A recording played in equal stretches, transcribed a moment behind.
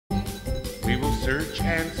search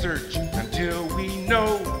and search until we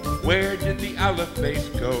know where did the Alef Bais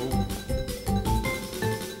go.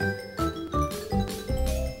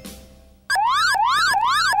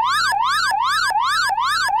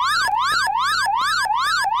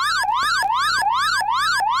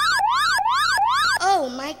 Oh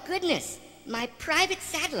my goodness, my private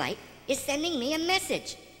satellite is sending me a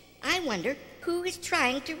message. I wonder who is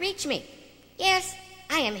trying to reach me. Yes,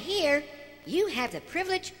 I am here. You have the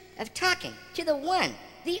privilege of talking to the one,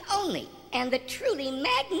 the only, and the truly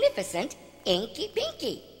magnificent Inky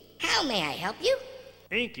Pinky. How may I help you?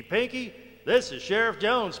 Inky Pinky, this is Sheriff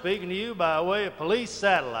Jones speaking to you by way of police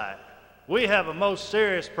satellite. We have a most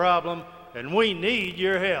serious problem, and we need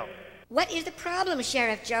your help. What is the problem,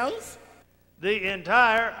 Sheriff Jones? The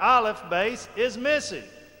entire Alef Bais is missing.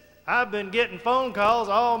 I've been getting phone calls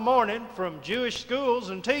all morning from Jewish schools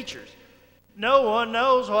and teachers. No one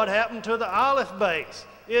knows what happened to the Alef Bais.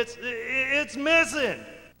 It's missing.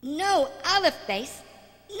 No Alef Bais?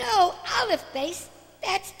 No Alef Bais?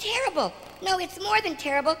 That's terrible. No, it's more than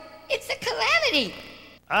terrible. It's a calamity.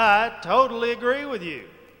 I totally agree with you,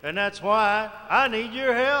 and that's why I need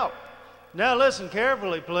your help. Now listen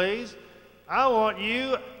carefully, please. I want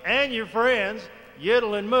you and your friends,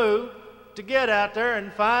 Yiddle and Moo, to get out there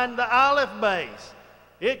and find the Alef Bais.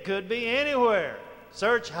 It could be anywhere.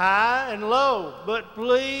 Search high and low, but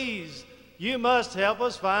please, you must help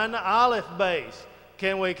us find the Alef Bais.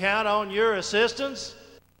 Can we count on your assistance?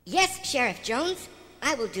 Yes, Sheriff Jones.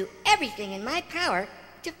 I will do everything in my power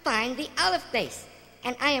to find the Alef Bais.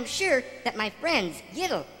 And I am sure that my friends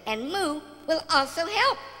Yiddle and Moo will also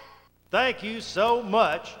help. Thank you so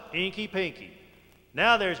much, Inky Pinky.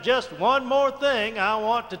 Now there's just one more thing I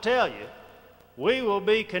want to tell you. We will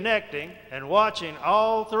be connecting and watching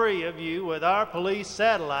all three of you with our police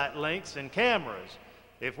satellite links and cameras.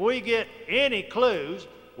 If we get any clues,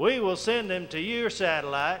 we will send them to your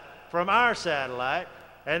satellite from our satellite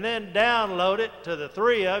and then download it to the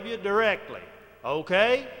three of you directly.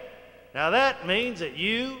 Okay? Now that means that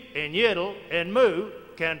you and Yiddle and Moo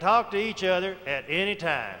can talk to each other at any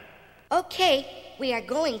time. Okay, we are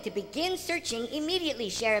going to begin searching immediately,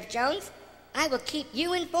 Sheriff Jones. I will keep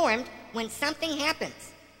you informed when something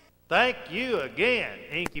happens. Thank you again,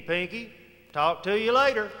 Inky Pinky. Talk to you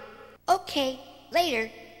later. Okay,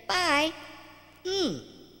 later. Bye.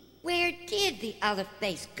 Where did the Alef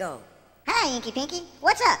Bais go? Hi, Inky Pinky.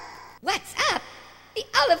 What's up? What's up? The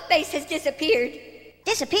Alef Bais has disappeared.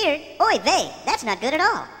 Disappeared? Oy vey, that's not good at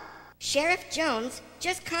all. Sheriff Jones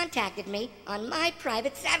just contacted me on my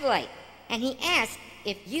private satellite, and he asked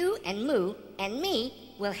if you and Moo and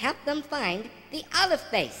me will help them find the Alef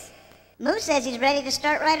Bais. Moo says he's ready to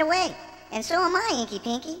start right away, and so am I, Inky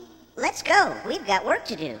Pinky. Let's go. We've got work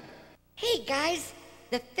to do. Hey, guys,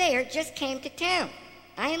 the fair just came to town.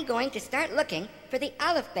 I am going to start looking for the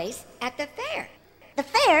Alef Bais at the fair. The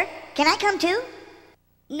fair? Can I come too?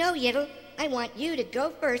 No, Yiddle. I want you to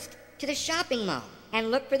go first to the shopping mall and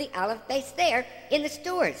look for the Alef Bais there in the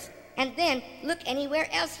stores, and then look anywhere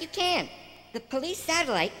else you can. The police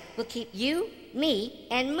satellite will keep you, me,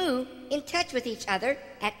 and Moo in touch with each other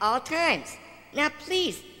at all times. Now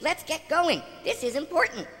please, let's get going. This is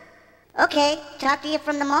important. Okay, talk to you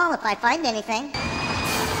from the mall if I find anything.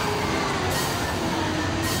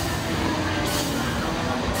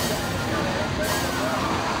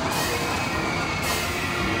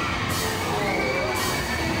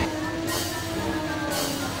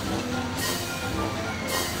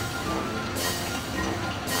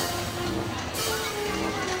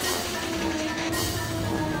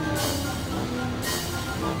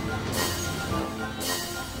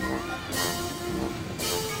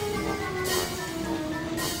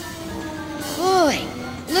 Boy,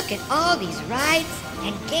 look at all these rides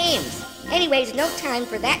and games. Anyways, no time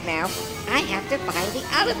for that now. I have to find the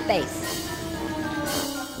Alef Bais.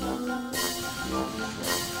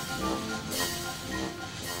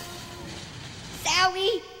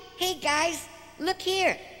 Zowie! Hey guys, look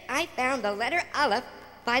here. I found the letter Aleph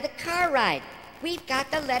by the car ride. We've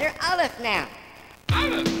got the letter Aleph now.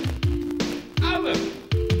 Alef! Alef!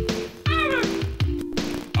 Alef!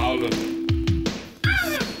 Alef! Alef!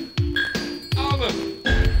 Alef!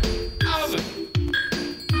 Alef! Alef!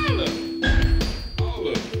 Alef! Alef! Alef!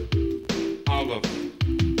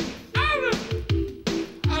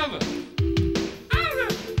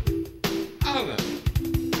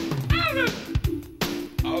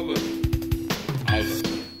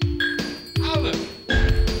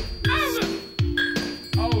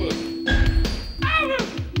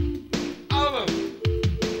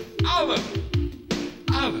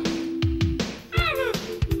 Alef! Alef! Alef!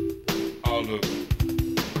 Alef! Alef!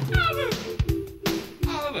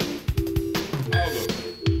 Alef!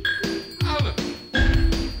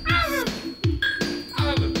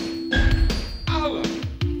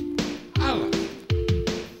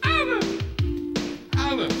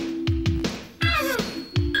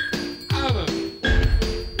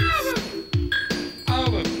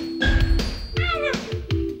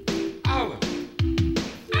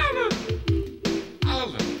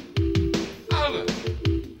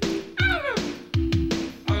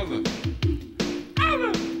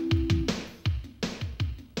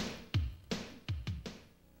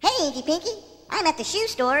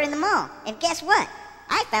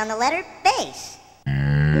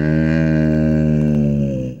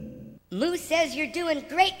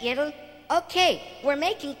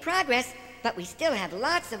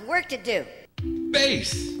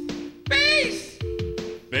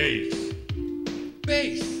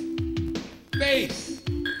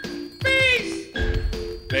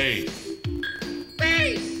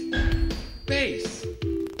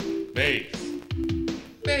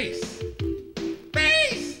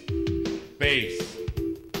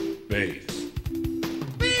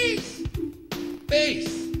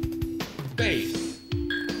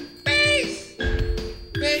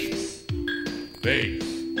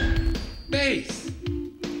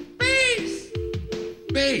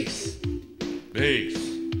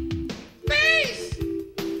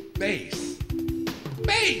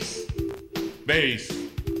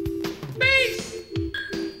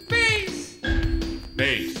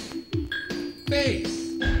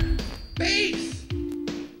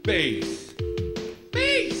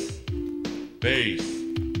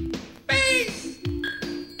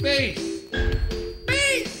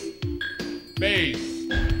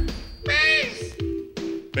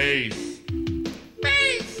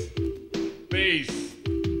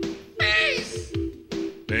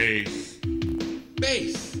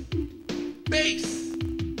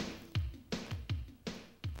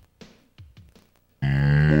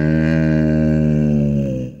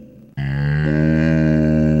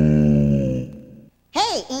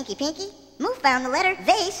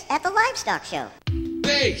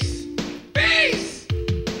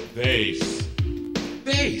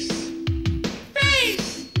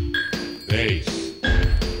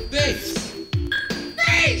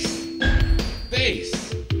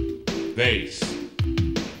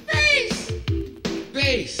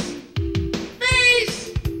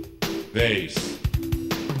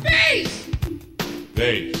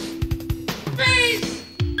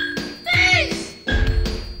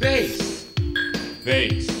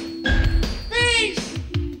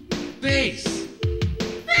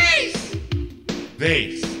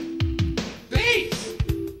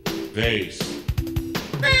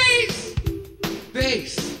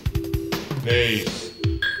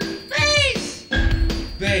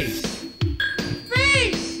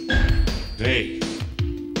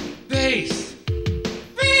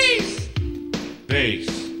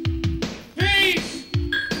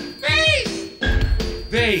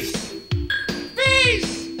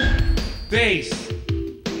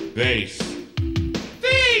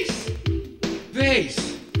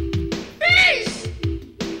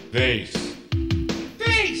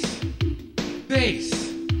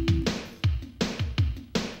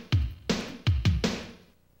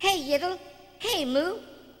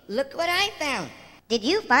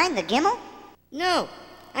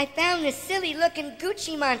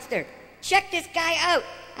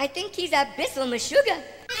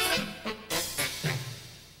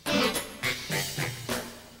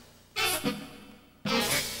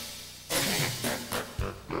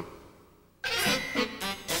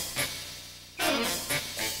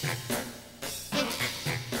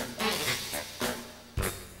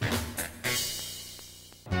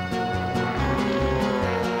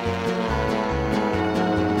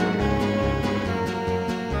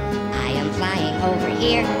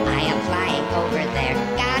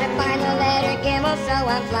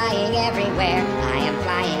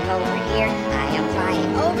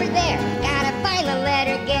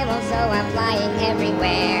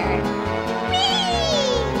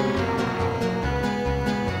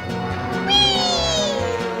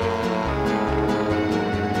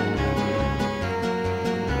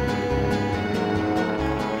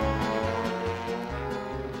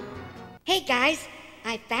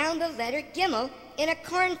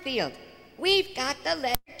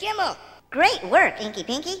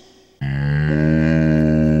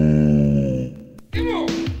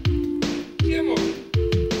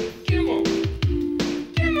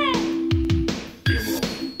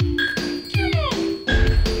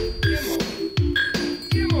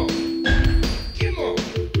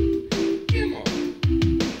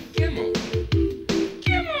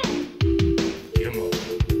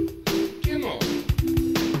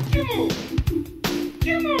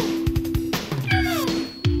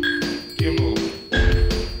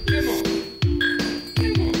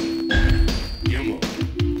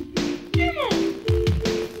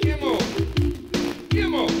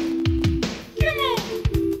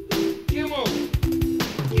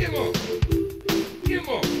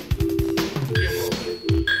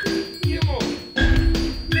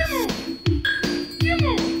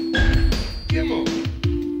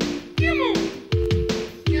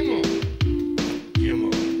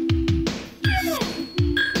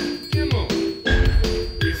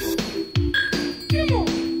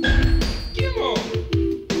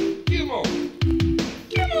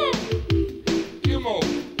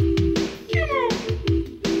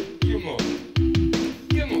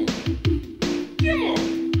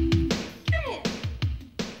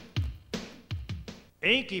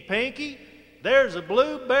 Inky Pinky, there's a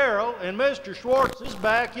blue barrel in Mr. Schwartz's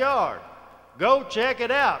backyard. Go check it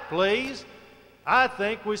out, please. I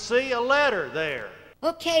think we see a letter there.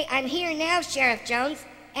 Okay, I'm here now, Sheriff Jones.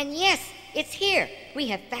 And yes, it's here. We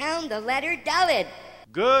have found the letter Dalit.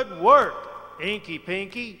 Good work, Inky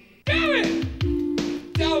Pinky. Dalit!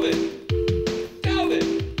 Dalit! Dalit!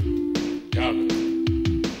 Dalit!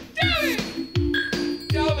 Dalit!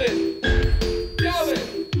 Dalit!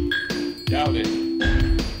 Dalit! Dalit! Dalit!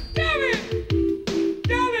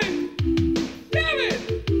 Dalit!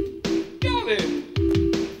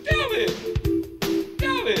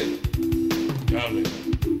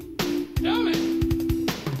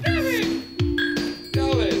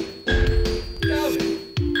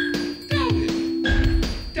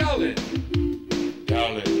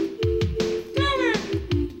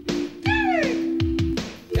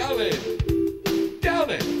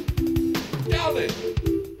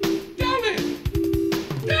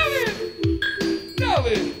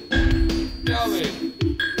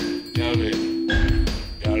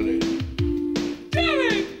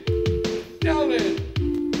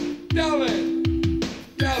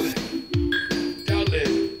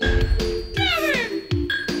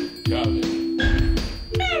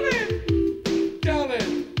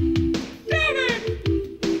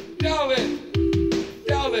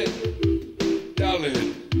 Dalit! Dalit!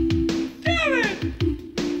 Dalit!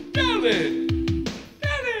 Dalit!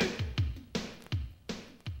 Dalit!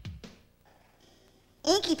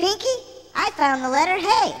 Inky Pinky, I found the letter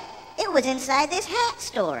Hey. It was inside this hat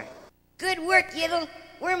store. Good work, Yiddle.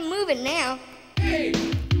 We're moving now. Hey!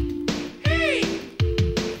 Hey!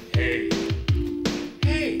 Hey! Hey!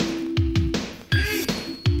 Hey!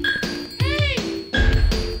 Hey! Hey!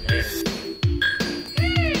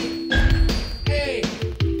 Hey!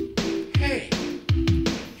 Hey! Hey!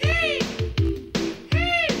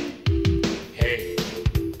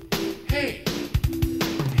 Hey! Hey!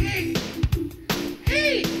 Hey!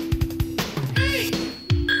 Hey!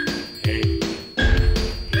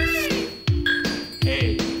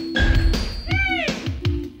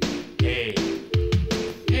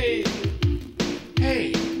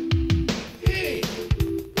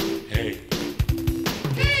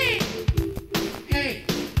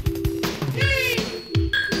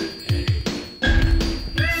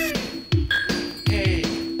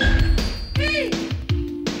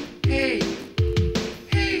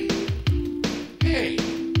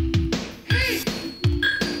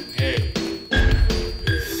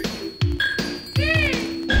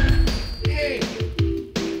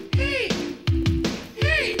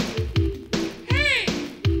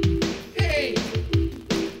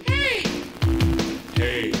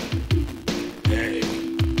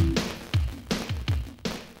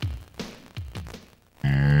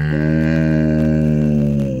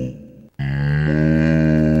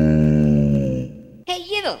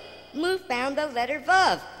 Moo found the letter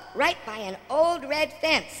Vav, right by an old red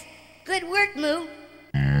fence. Good work, Moo.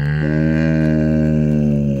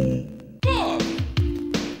 Bob!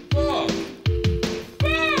 Bob!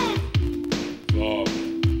 Bob! Bob! Bob!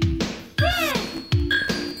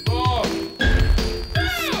 Bob! Bob!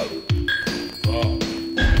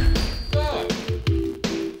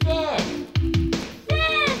 Bob!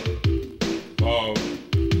 Bob! Bob!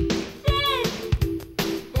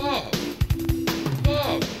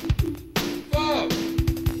 Bob!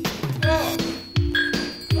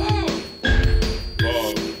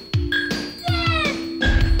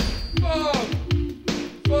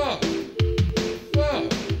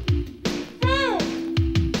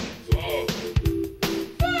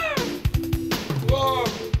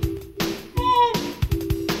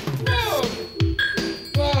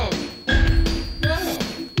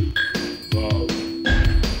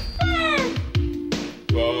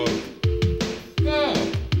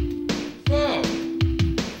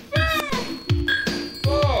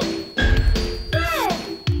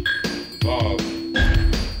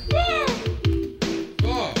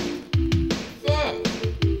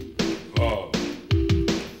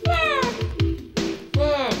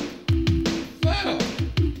 Bob! Bob!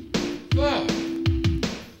 Bob!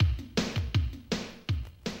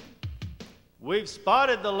 We've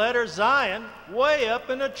spotted the letter Zion way up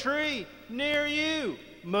in a tree near you,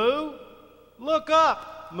 Moo. Look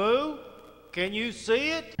up, Moo. Can you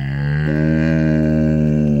see it?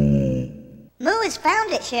 Moo has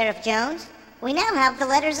found it, Sheriff Jones. We now have the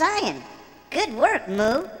letter Zion. Good work,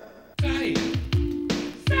 Moo. Zion!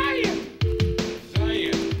 Zion! Zion!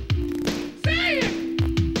 Zion! Zion!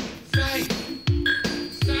 Zion!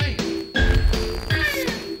 Zion!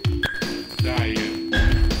 Zion!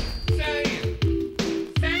 Zion!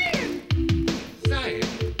 Zion!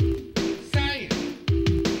 Zion!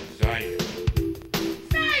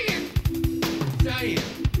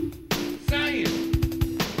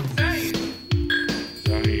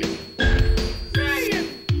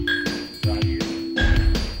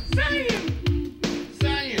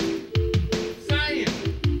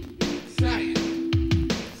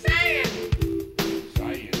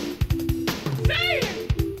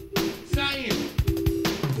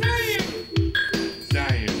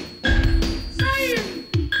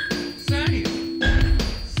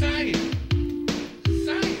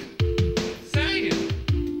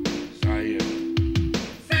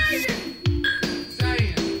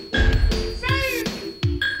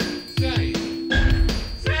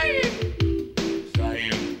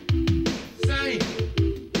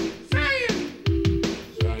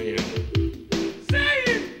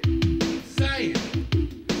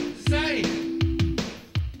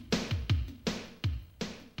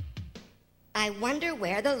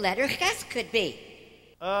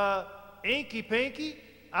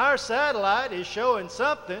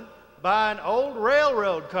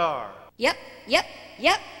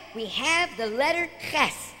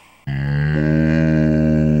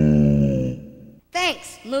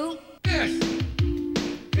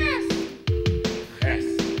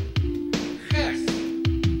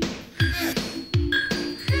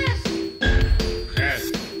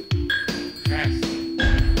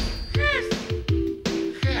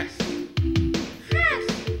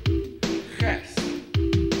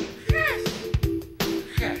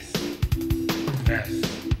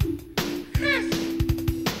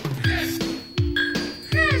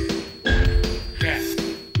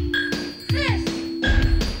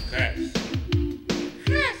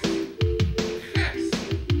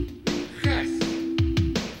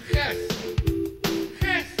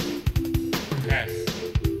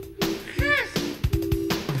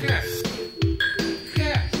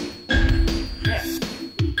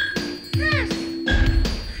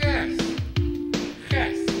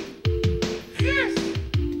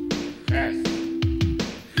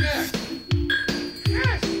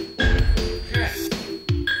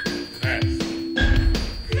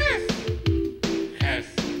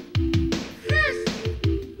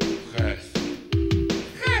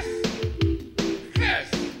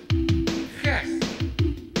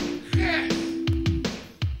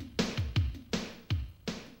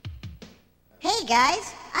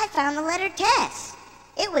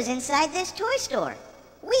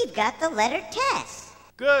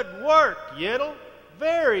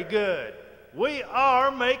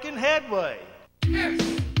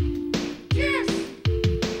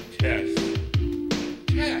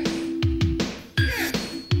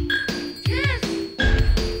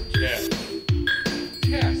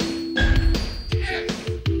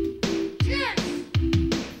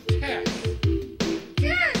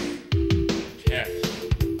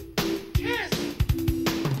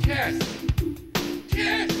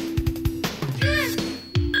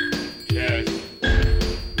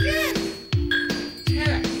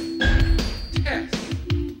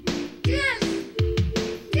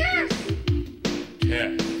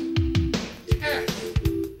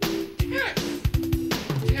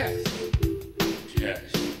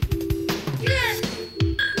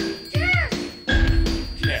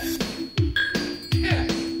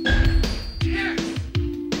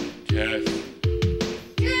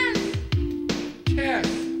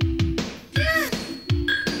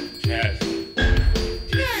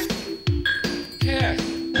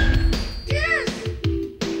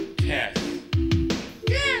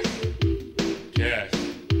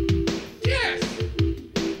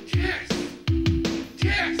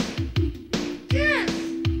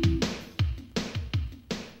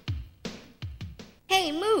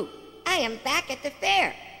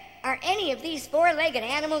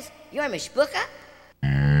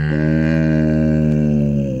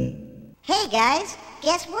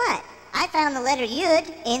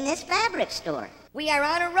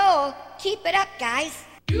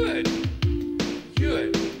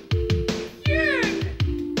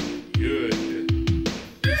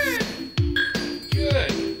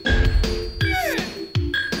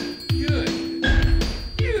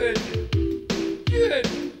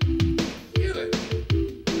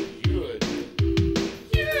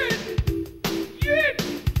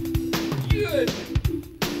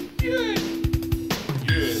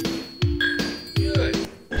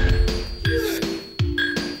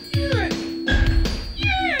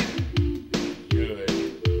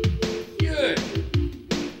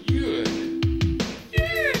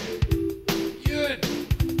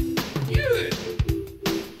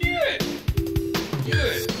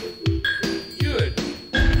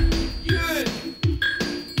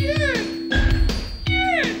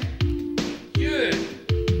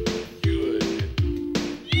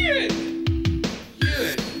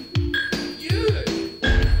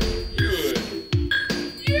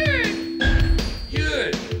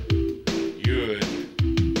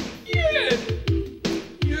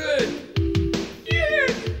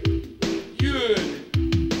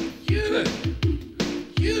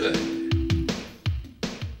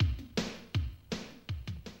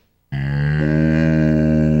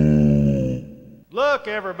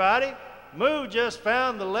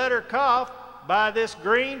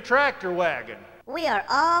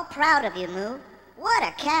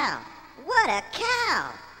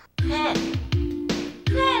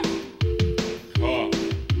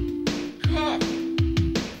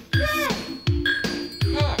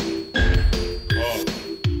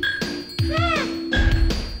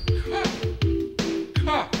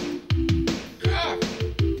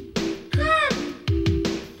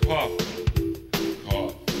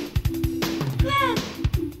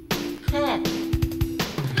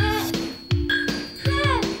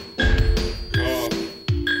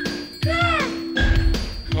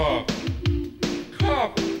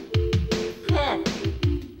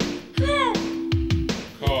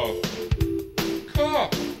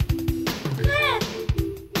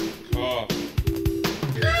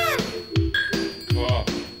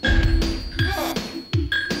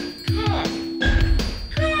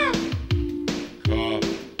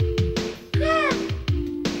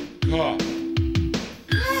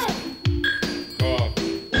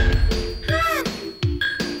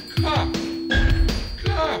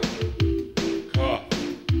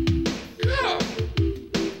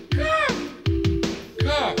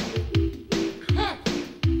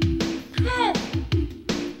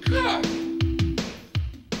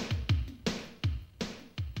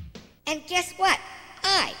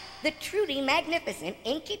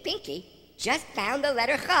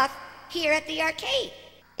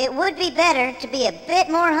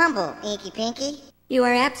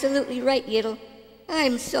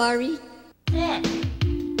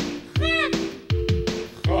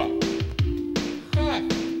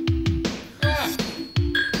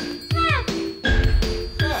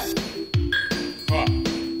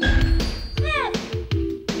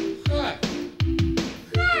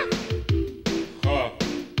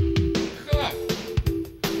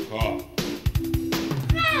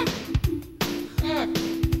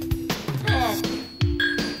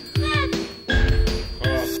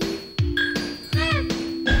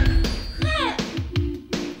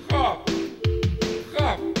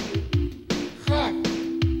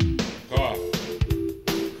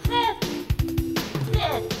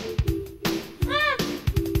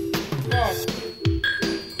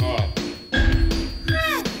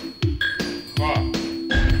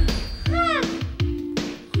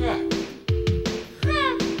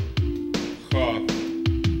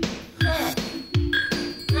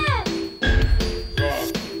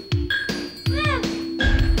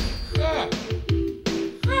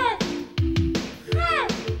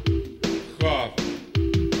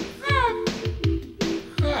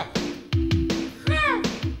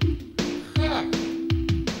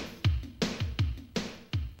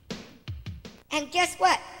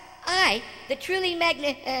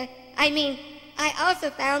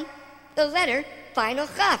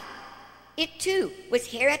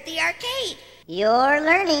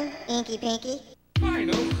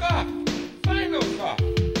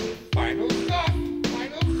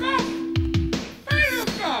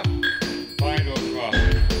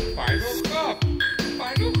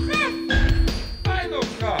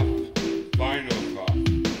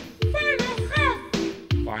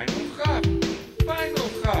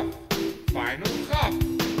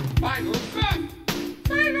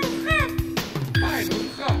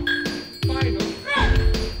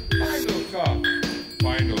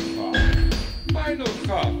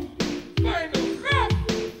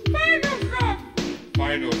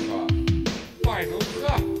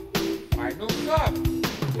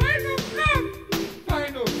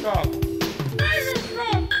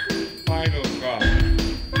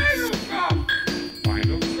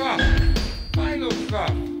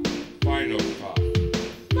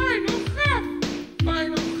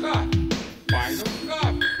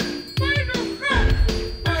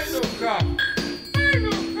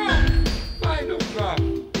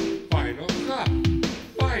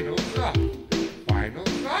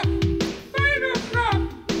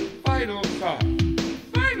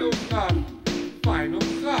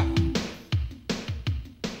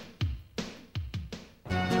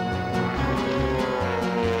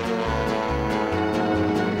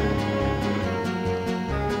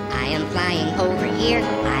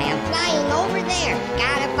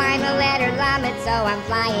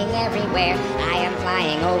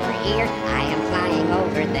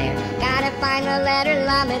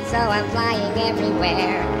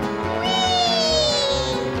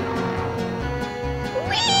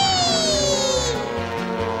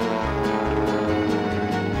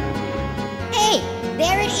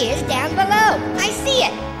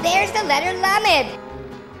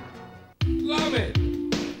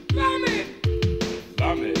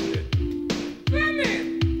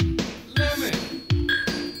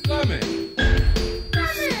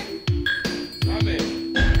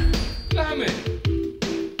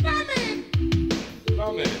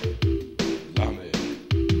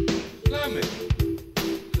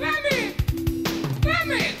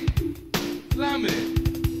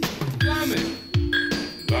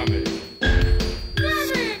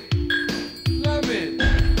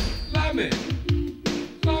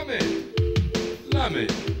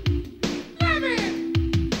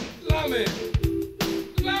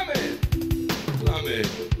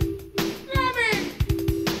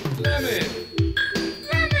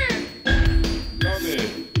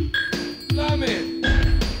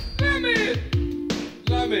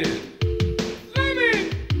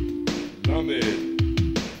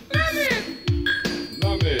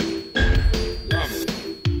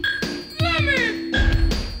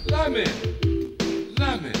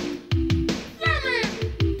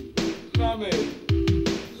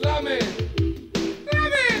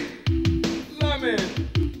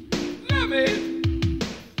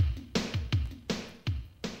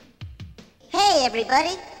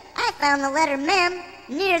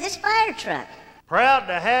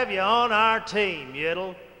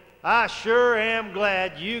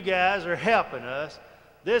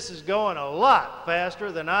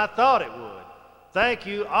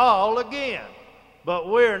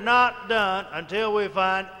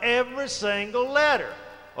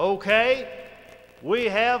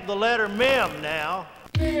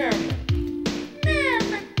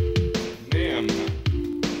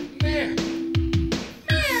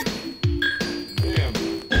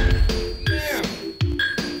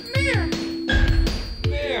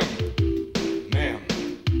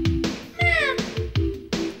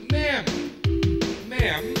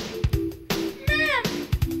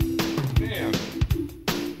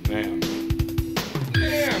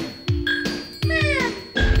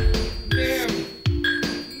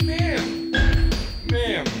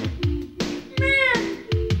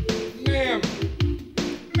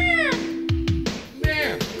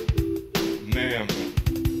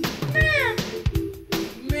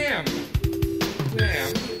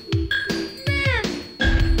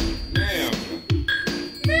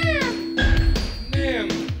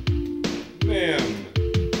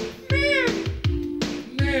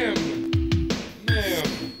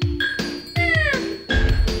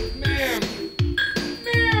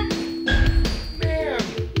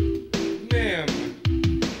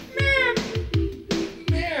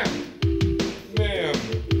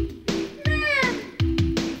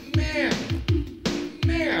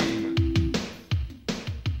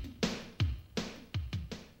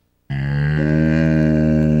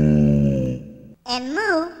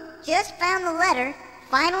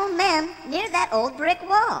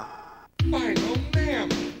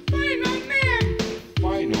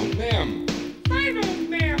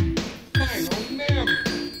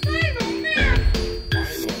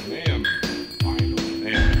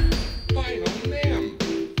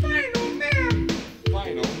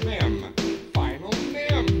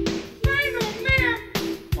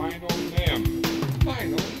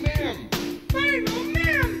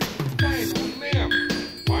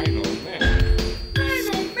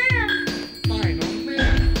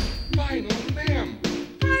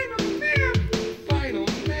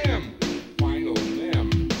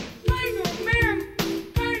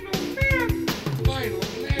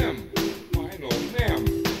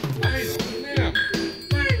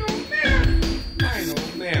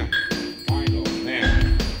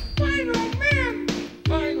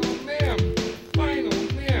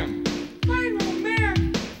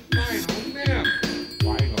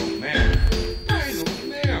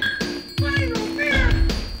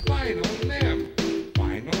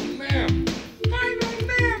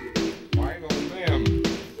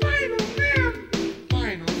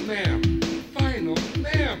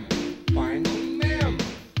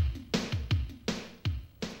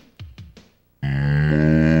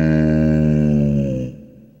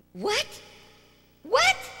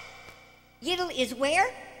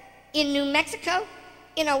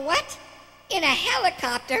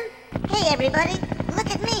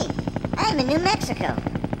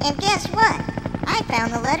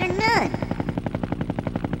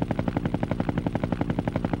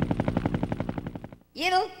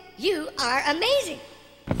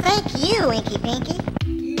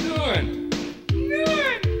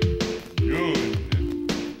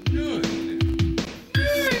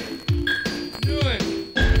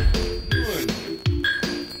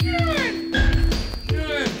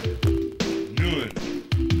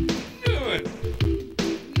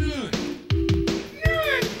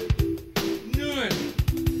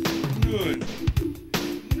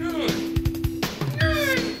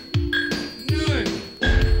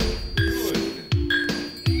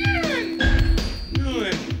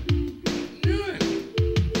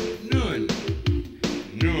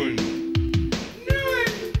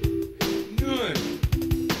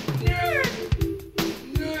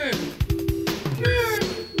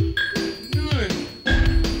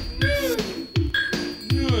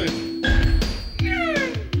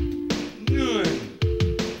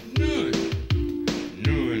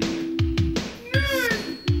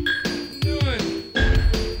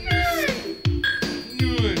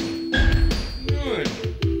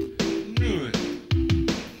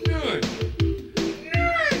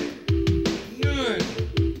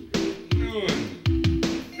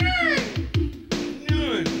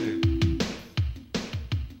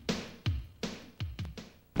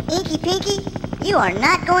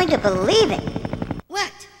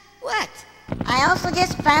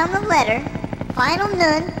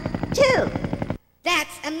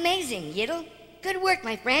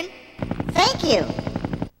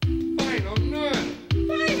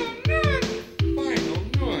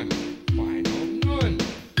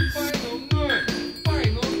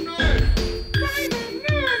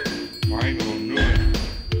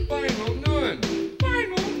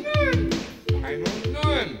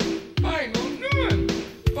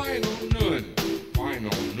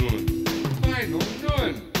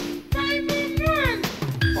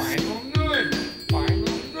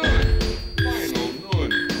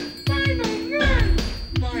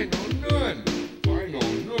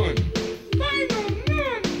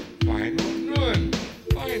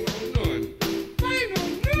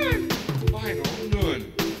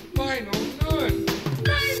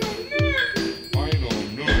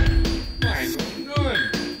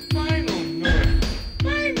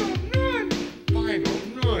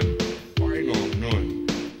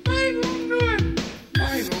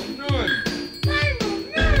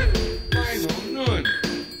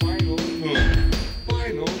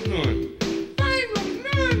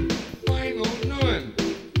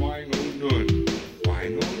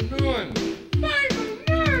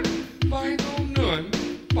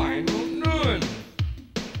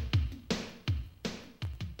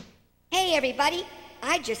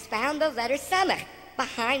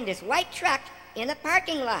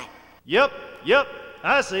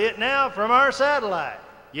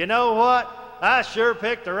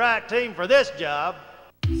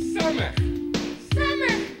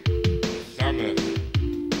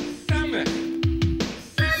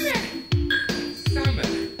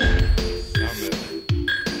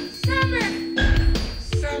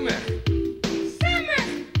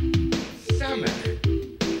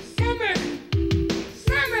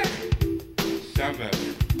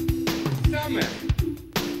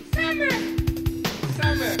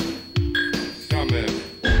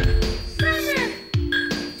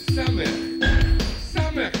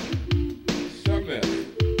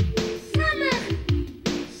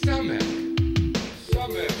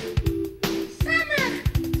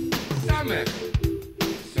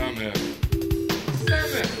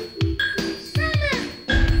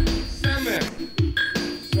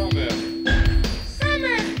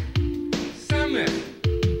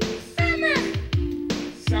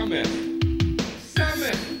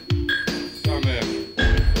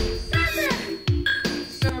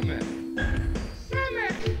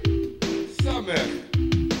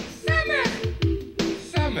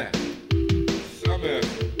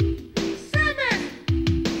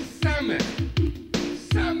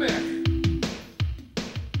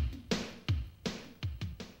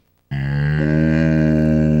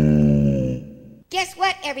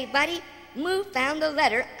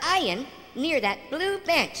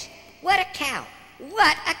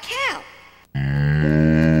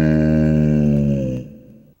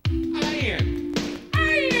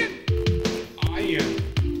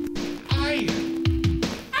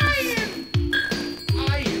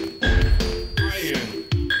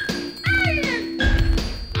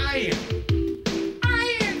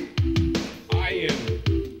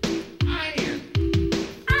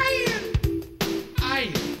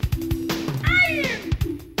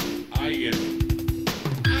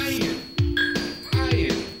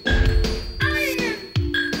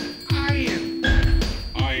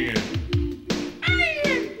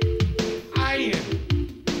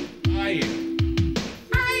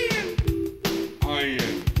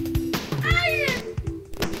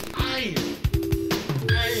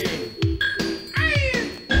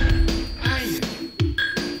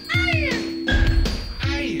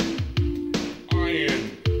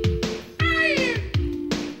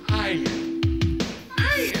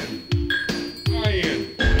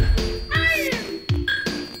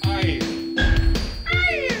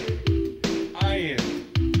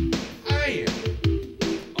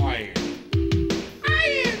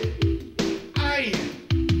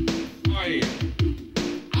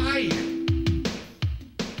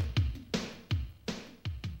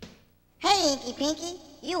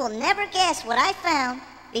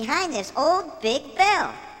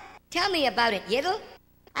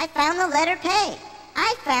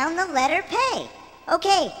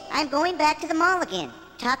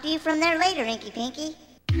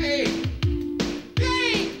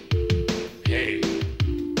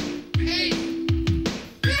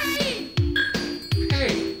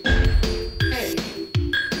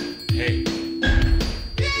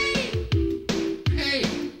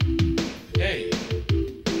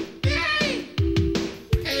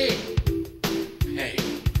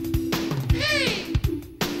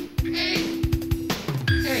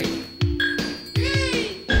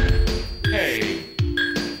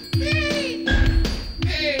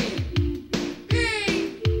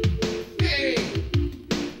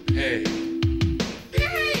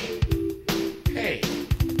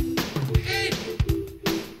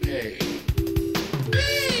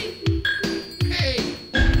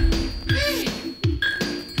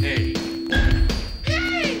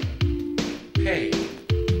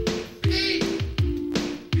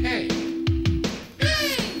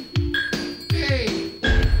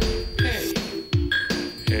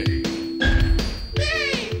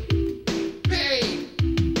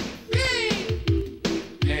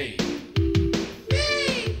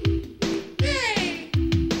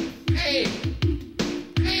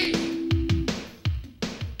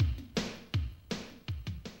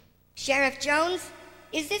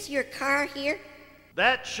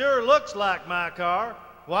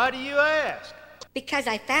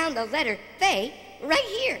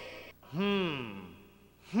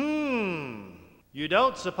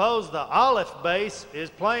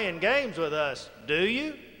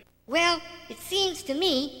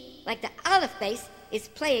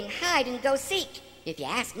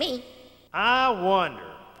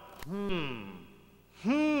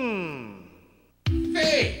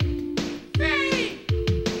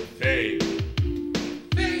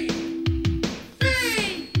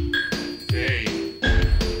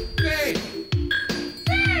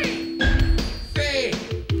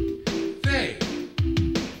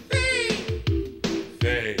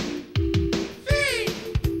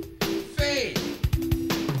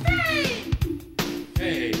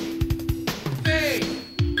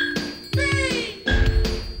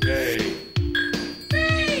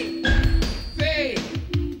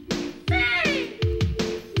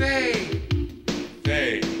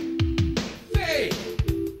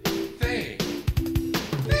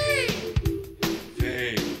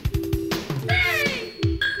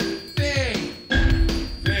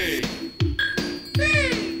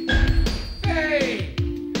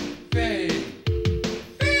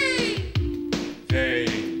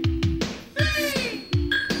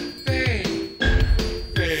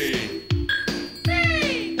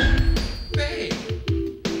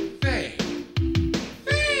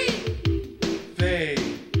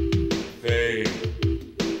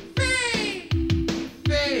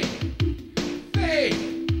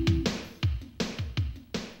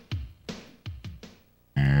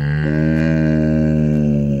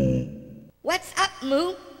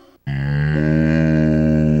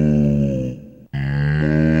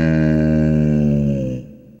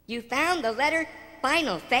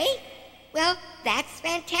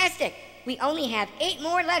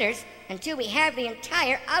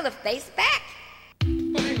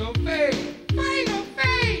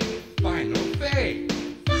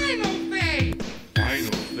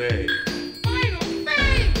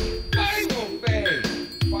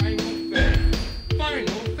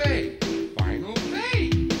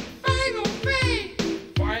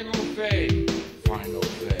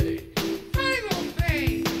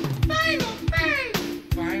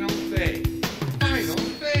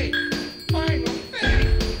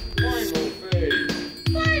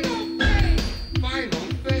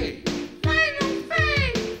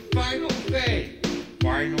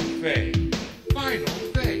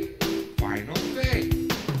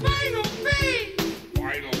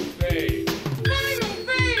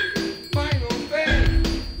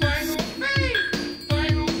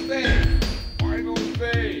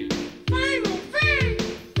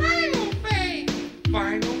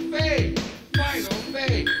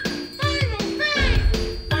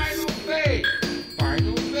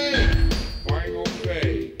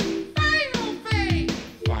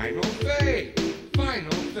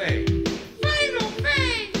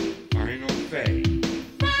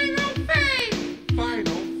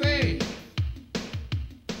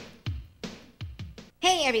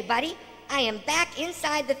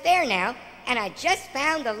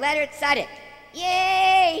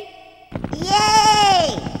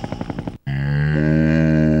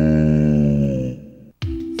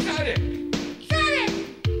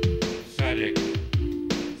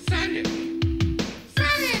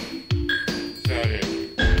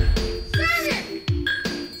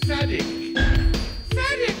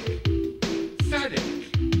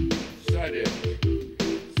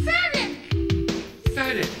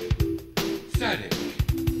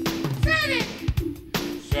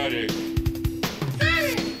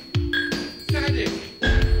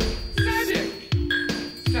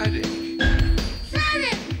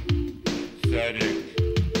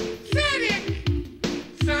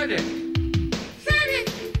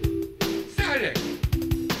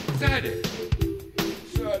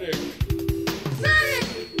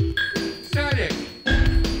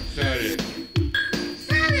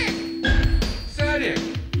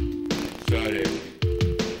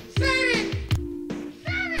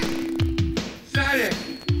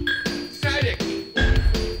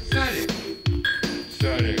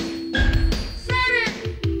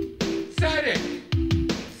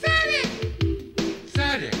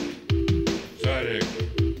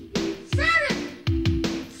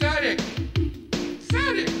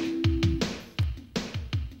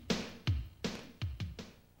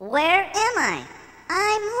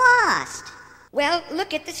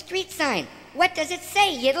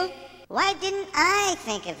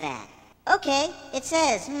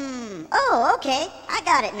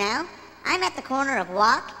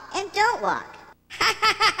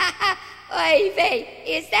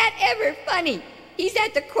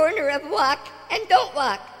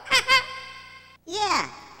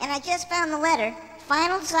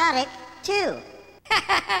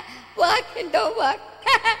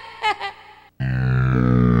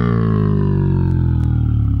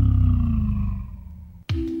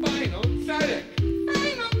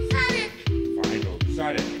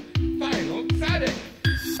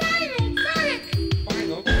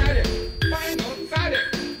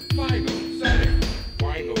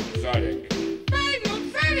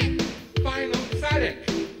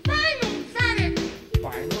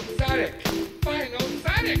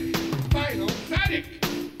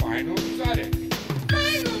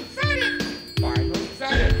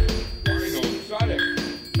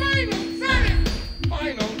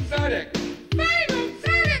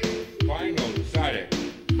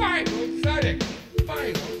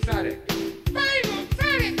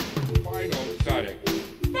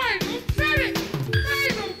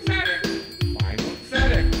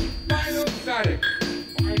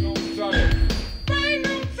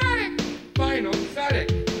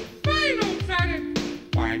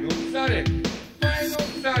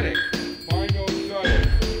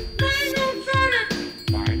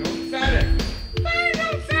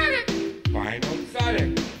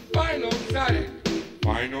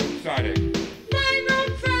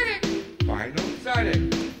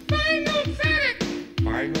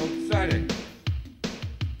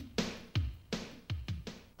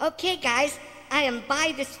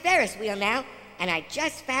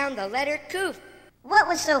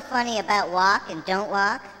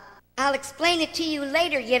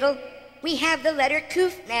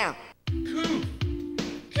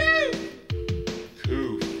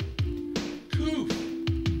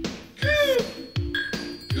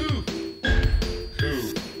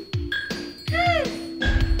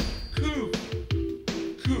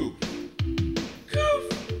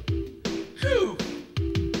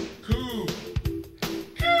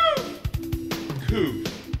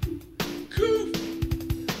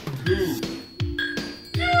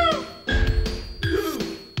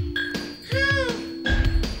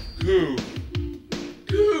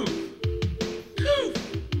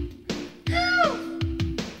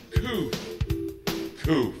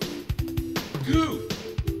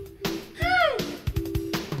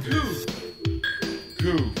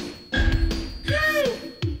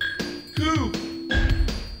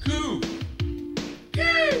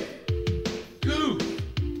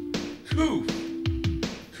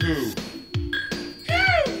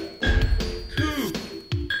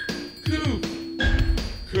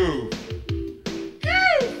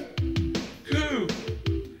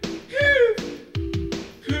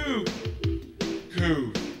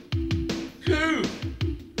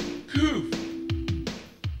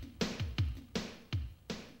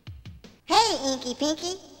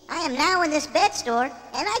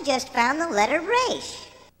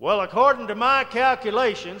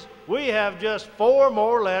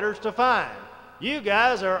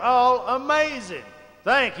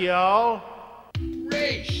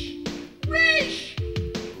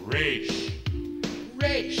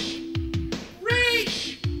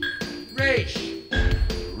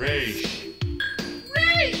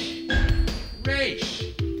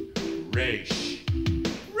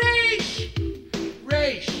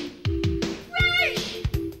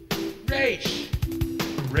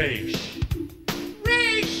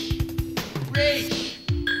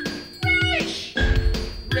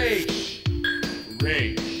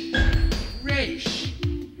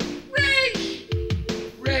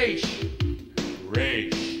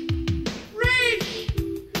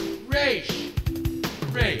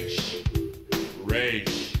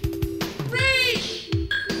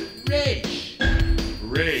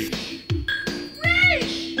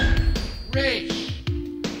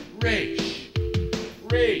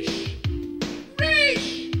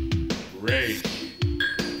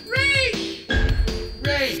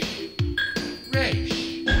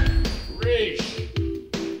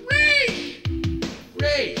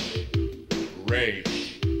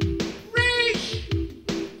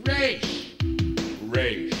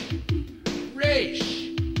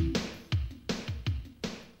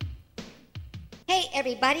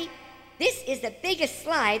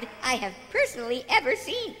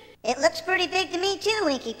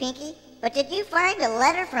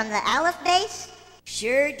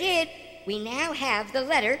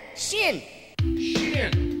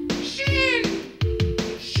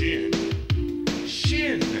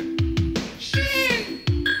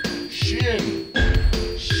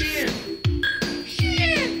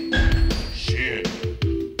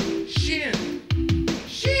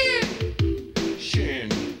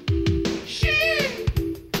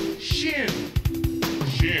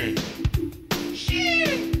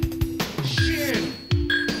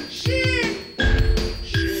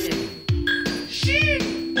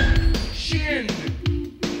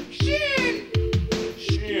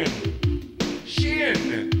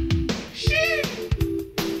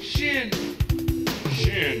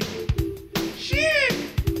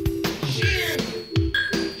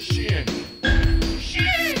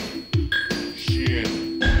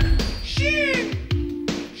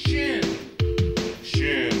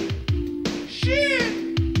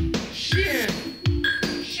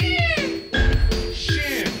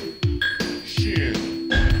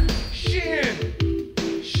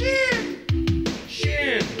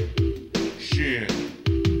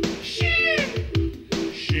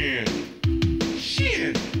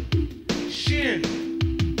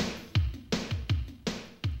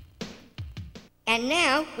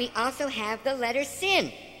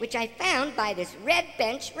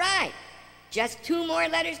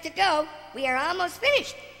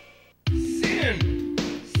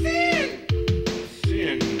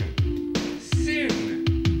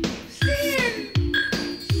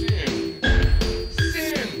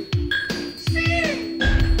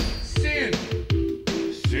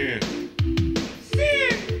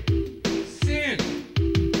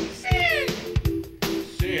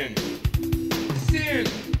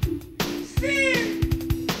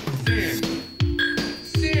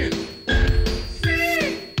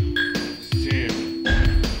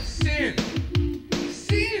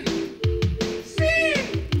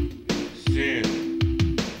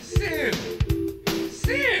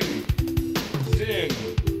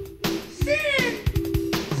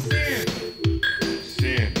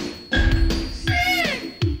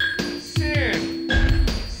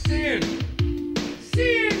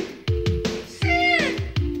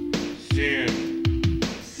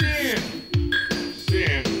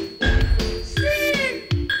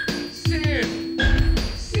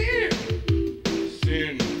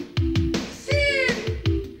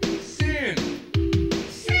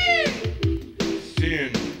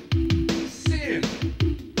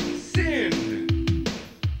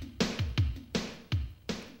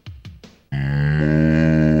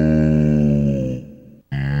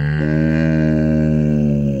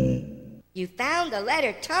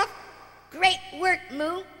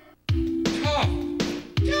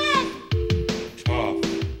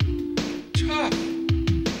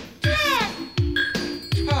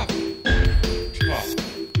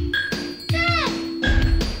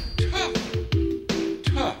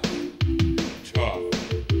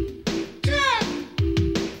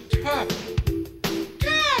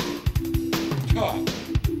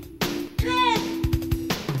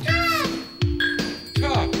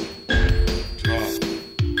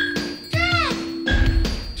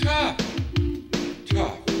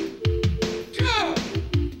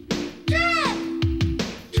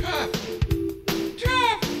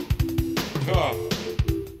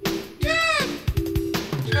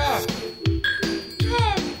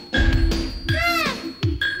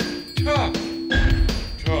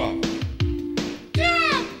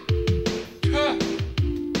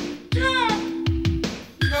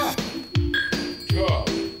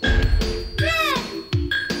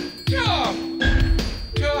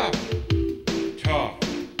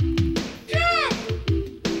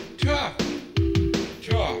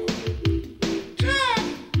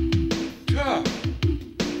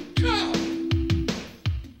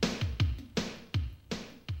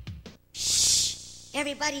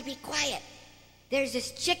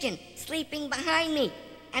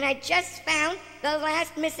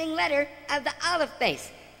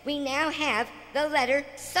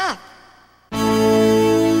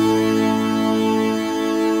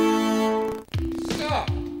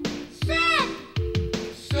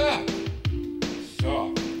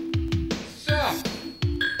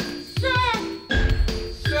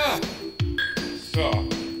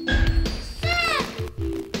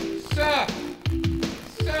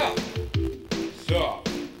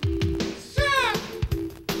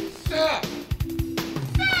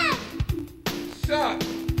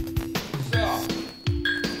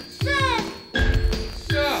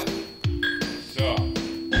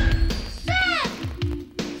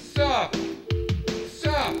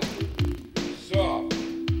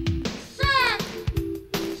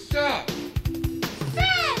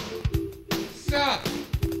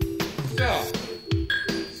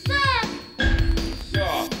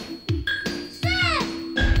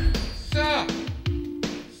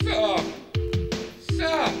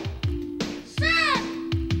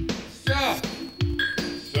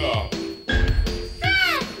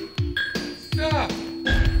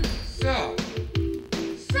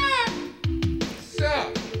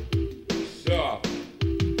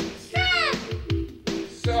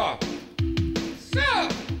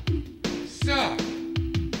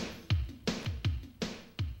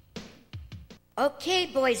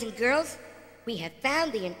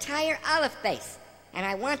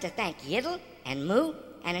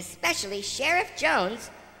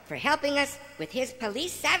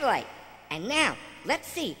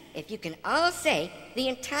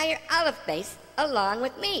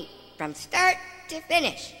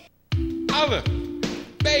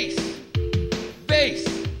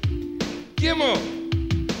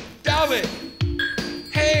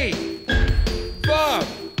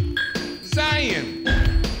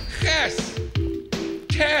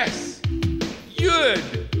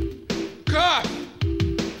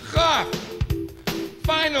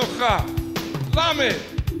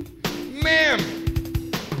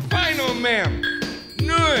 final mem,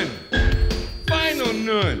 nun, final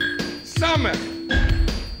nun, samach,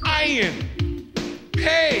 ayin,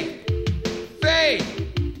 pay, fay,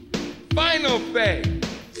 final fay,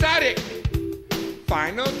 tzadik,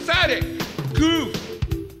 final tzadik, goof,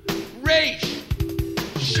 resh,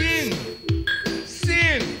 shin,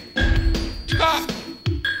 sin, top,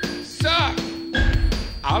 suck,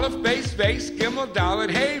 Alef Bais, Gimel Dalet,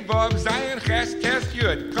 Hey Vav, Zion Ches, Tes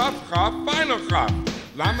Yud, Kaf Chaf, final Chaf,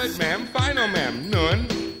 Lamed Mem, final Mem, Nun,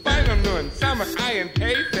 final Nun, Samach Ayin,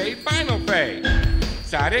 Pei, Fei, final Fei,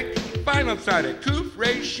 Tzadik, final Tzadik, Kuf,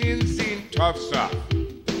 Resh, Shin, Sin, Tov, Saf.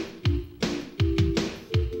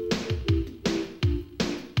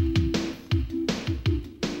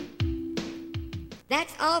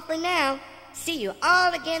 That's all for now. See you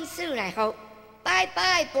all again soon, I hope.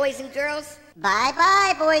 Bye-bye, boys and girls.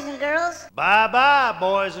 Bye-bye, boys and girls. Bye-bye,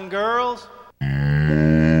 boys and girls.